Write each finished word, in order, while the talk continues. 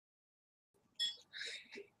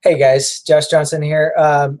Hey guys, Josh Johnson here.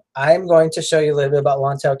 I'm going to show you a little bit about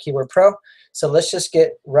Longtail Keyword Pro. So let's just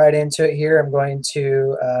get right into it here. I'm going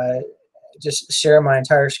to just share my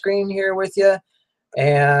entire screen here with you,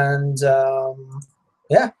 and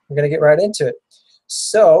yeah, we're going to get right into it.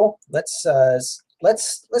 So let's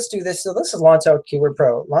do this. So this is Longtail Keyword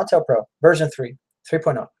Pro, Longtail Pro version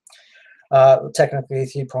 3.0, technically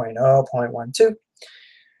 3.0.12,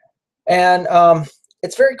 and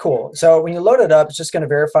it's very cool. So when you load it up, it's just going to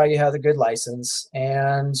verify you have the good license,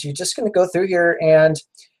 and you're just going to go through here, and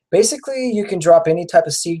basically you can drop any type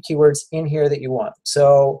of seed keywords in here that you want.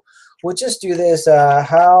 So we'll just do this,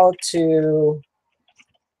 how to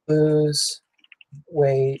lose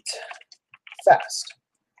weight fast.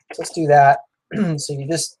 So let's do that. So you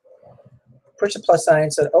just push the plus sign,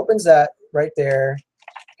 so it opens that right there.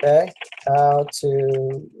 Okay, how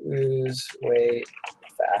to lose weight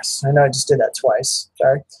fast. I know I just did that twice,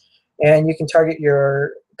 sorry. And you can target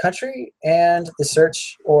your country and the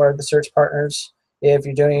search or the search partners. If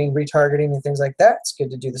you're doing retargeting and things like that, it's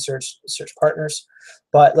good to do the search partners.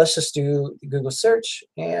 But let's just do Google search,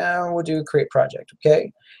 and we'll do create project,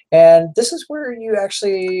 okay? And this is where you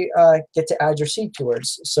actually get to add your seed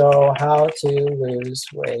keywords. So how to lose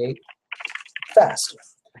weight fast.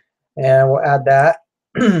 And we'll add that.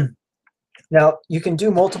 Now, you can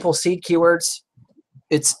do multiple seed keywords.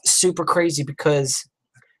 It's super crazy because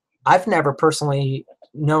I've never personally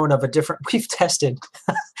known of a different, we've tested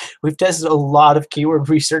a lot of keyword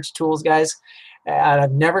research tools, guys, and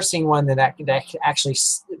I've never seen one that can actually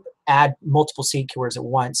add multiple seed keywords at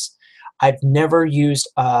once. I've never used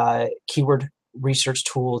a keyword research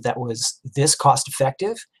tool that was this cost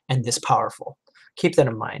effective and this powerful. Keep that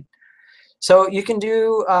in mind. So you can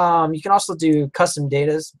do, you can also do custom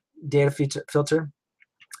data filter.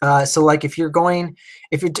 So like if you're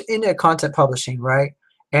into content publishing, right,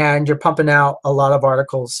 and you're pumping out a lot of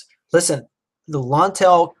articles, listen, the long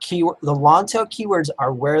tail keywords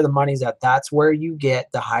are where the money's at. That's where you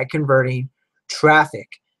get the high converting traffic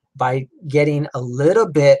by getting a little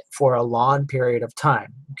bit for a long period of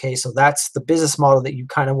time. Okay, so that's the business model that you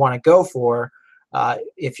kind of want to go for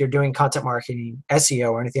if you're doing content marketing,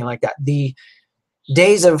 SEO, or anything like that. The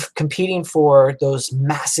days of competing for those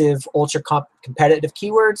massive ultra competitive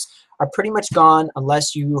keywords are pretty much gone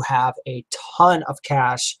unless you have a ton of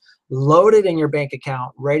cash loaded in your bank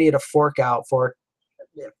account ready to fork out for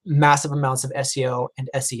massive amounts of SEO and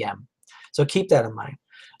SEM. So keep that in mind.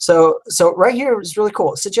 So right here is really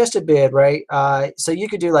cool. Suggested bid, right? So you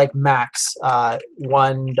could do like max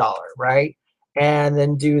 $1, right? And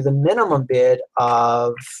then do the minimum bid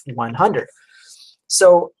of 100.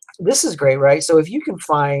 So this is great, right? So if you can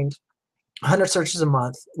find 100 searches a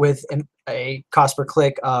month with a cost per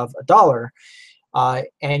click of $1,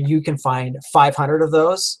 and you can find 500 of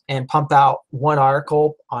those and pump out one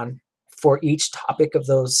article for each topic of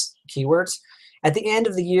those keywords, at the end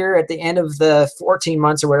of the year, at the end of the 14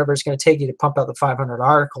 months or whatever it's going to take you to pump out the 500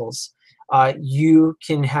 articles, you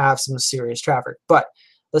can have some serious traffic. But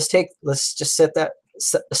let's just set the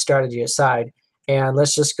strategy aside, and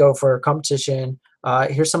let's just go for a competition.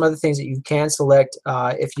 Here's some other things that you can select.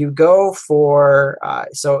 If you go for,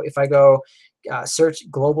 so if I go search,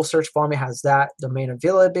 global search volume, has that domain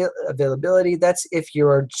availability. That's if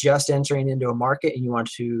you're just entering into a market and you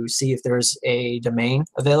want to see if there's a domain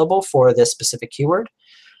available for this specific keyword.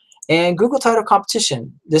 And Google title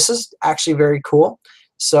competition. This is actually very cool.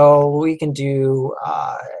 So we can do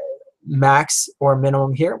max or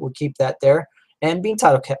minimum here. We'll keep that there. And Bing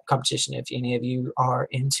title competition if any of you are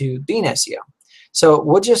into Bing SEO. So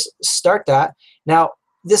we'll just start that. Now,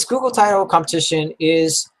 this Google title competition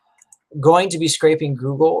is going to be scraping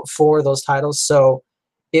Google for those titles, so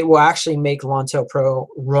it will actually make Longtail Pro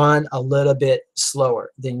run a little bit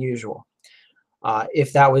slower than usual.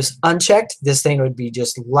 If that was unchecked, this thing would be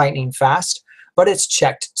just lightning fast, but it's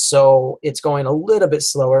checked, so it's going a little bit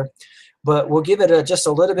slower. But we'll give it just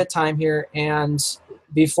a little bit time here, and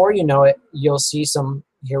before you know it, you'll see some,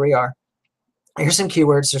 here we are. Here's some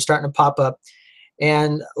keywords, they're starting to pop up.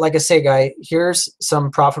 And like I say, guy, here's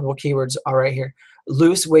some profitable keywords all right here.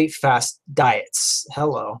 Lose weight fast diets.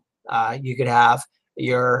 Hello. You could have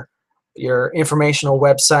your informational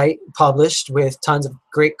website published with tons of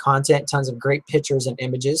great content, tons of great pictures and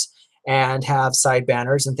images, and have side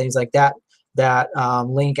banners and things like that that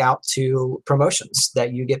link out to promotions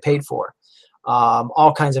that you get paid for.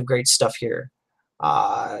 All kinds of great stuff here.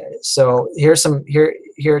 So here's some, here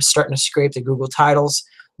it's starting to scrape the Google titles.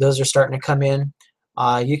 Those are starting to come in.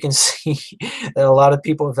 You can see that a lot of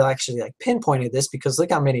people have actually like pinpointed this because look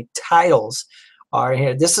how many titles are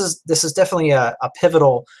here. This is definitely a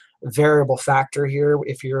pivotal variable factor here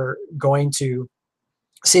if you're going to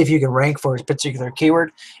see if you can rank for a particular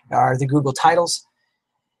keyword, are the Google titles.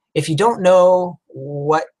 If you don't know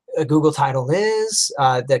what a Google title is,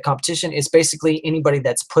 the competition is basically anybody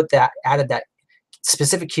that's added that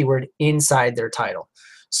specific keyword inside their title.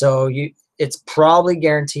 So it's probably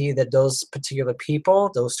guaranteed that those particular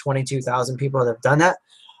people, those 22,000 people that have done that,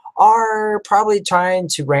 are probably trying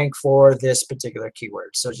to rank for this particular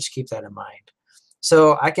keyword. So just keep that in mind.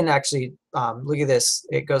 So I can actually look at this.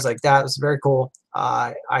 It goes like that. It's very cool.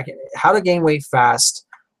 How to gain weight fast.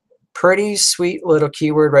 Pretty sweet little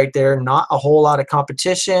keyword right there. Not a whole lot of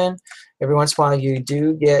competition. Every once in a while you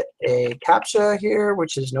do get a CAPTCHA here,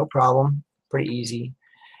 which is no problem. Pretty easy.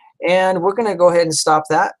 And we're going to go ahead and stop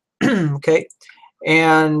that. Okay.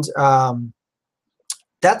 And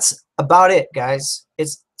that's about it, guys.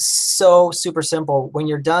 It's so super simple. When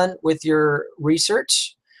you're done with your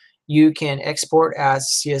research, you can export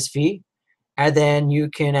as CSV, and then you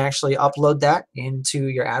can actually upload that into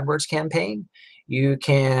your AdWords campaign. You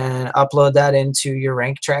can upload that into your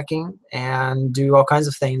rank tracking and do all kinds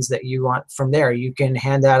of things that you want from there. You can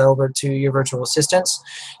hand that over to your virtual assistants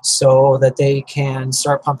so that they can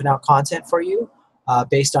start pumping out content for you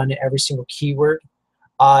based on every single keyword.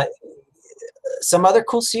 Some other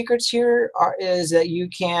cool secrets here is that you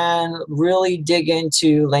can really dig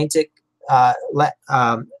into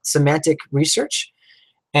semantic research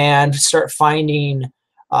and start finding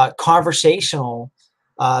conversational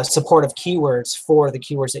supportive keywords for the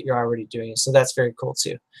keywords that you're already doing. So that's very cool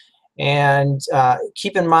too. And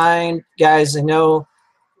keep in mind, guys, I know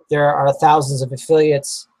there are thousands of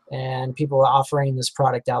affiliates and people offering this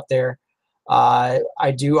product out there.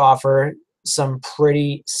 I do offer some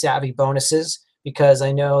pretty savvy bonuses because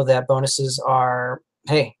I know that bonuses are,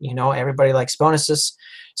 hey, you know, everybody likes bonuses.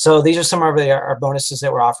 So these are some of our bonuses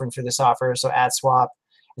that we're offering for this offer. So ad swap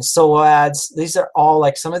and solo ads. These are all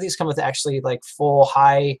like, some of these come with actually like full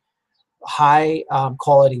high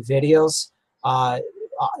quality videos,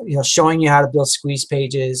 you know, showing you how to build squeeze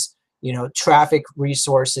pages, you know, traffic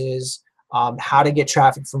resources, how to get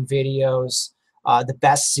traffic from videos, the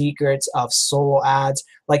best secrets of solo ads,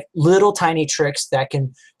 like little tiny tricks that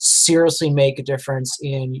can seriously make a difference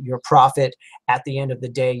in your profit at the end of the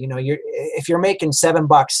day. You know, if you're making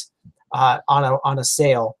 $7 on a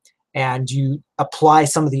sale, and you apply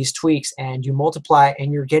some of these tweaks and you multiply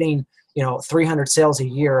and you're getting, you know, 300 sales a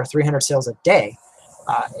year or 300 sales a day,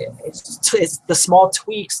 it's the small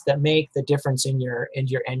tweaks that make the difference in your end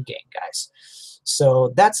game, guys.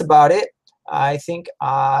 So that's about it. I think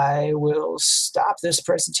I will stop this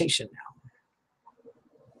presentation now.